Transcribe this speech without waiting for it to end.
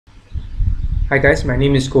Hi guys, my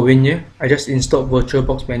name is Govin here. I just installed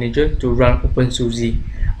VirtualBox Manager to run OpenSUSE.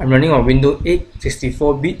 I'm running on Windows 8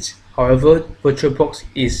 64 bits. However, VirtualBox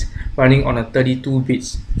is running on a 32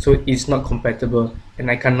 bits, so it's not compatible and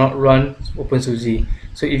I cannot run OpenSUSE.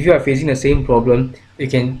 So if you are facing the same problem, you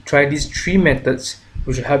can try these three methods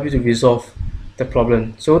which will help you to resolve the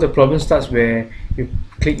problem. So the problem starts where you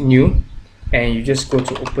click New and you just go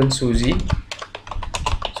to OpenSUSE.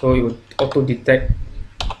 So it will auto detect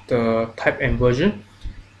the type and version.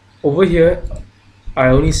 Over here I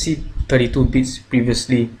only see 32 bits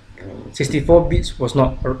previously. 64 bits was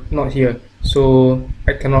not here, so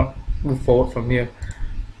I cannot move forward from here.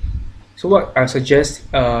 So what I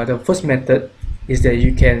suggest, the first method is that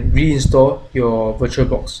you can reinstall your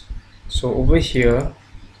VirtualBox. So over here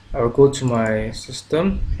I will go to my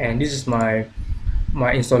system and this is my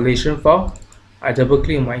installation file. I double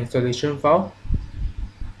click on my installation file.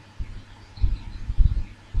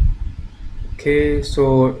 Okay,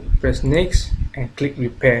 so press next and click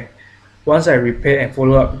repair. Once I repair and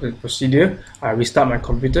follow up the procedure, I restart my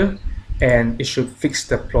computer and it should fix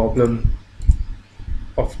the problem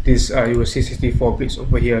of this. You will see 64 bits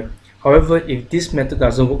over here. However, if this method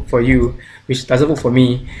doesn't work for you, which doesn't work for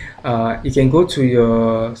me, you can go to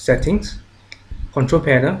your settings, control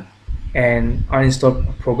panel, and uninstall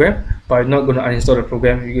a program. But I'm not going to uninstall the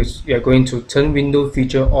program because you are going to turn window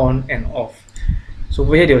feature on and off. So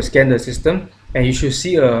over here they will scan the system and you should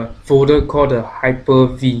see a folder called the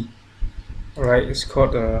Hyper-V. Alright, it's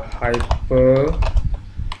called the Hyper-V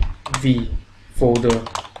folder.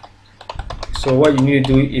 So what you need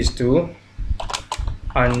to do is to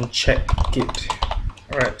uncheck it.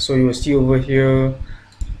 Alright, so you will see over here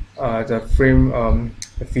the frame,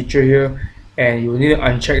 the feature here, and you will need to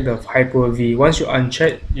uncheck the Hyper-V. Once you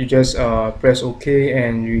uncheck, you just press OK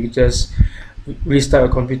and you just restart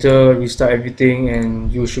your computer, restart everything,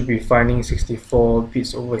 and you should be finding 64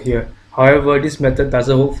 bits over here. However, this method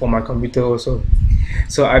doesn't work for my computer also.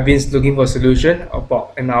 So I've been looking for a solution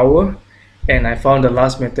about an hour and I found the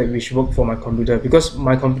last method which worked for my computer, because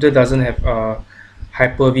my computer doesn't have a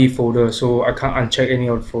Hyper-V folder, so I can't uncheck any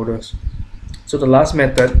of the folders. So the last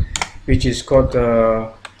method, which is called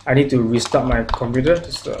I need to restart my computer.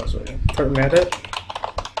 This is the third method.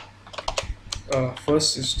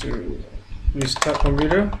 First is to restart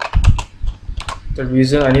computer. The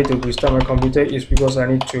reason I need to restart my computer is because I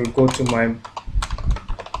need to go to my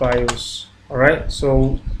BIOS. Alright,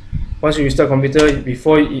 so once you restart computer,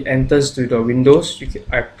 before it enters to the Windows,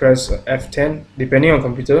 I press F10. Depending on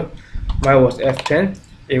computer, mine was F10.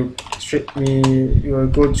 It will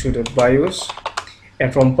go to the BIOS,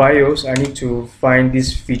 and from BIOS I need to find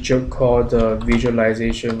this feature called the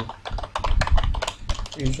visualization.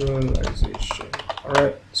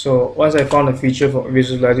 Alright, so once I found a feature for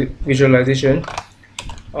visualization,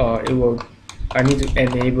 I need to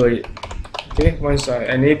enable it. Okay, once I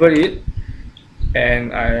enable it,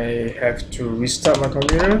 and I have to restart my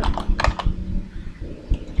computer,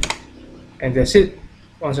 and that's it.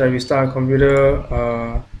 Once I restart my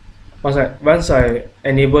computer, once I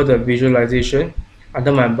enable the visualization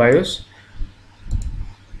under my BIOS,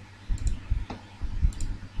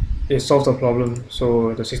 it solves the problem.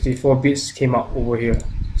 So the 64 bits came out over here.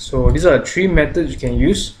 So these are three methods you can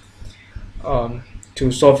use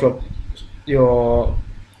to solve your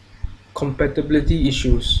compatibility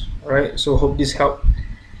issues. Alright, so hope this helped.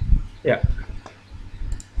 Yeah.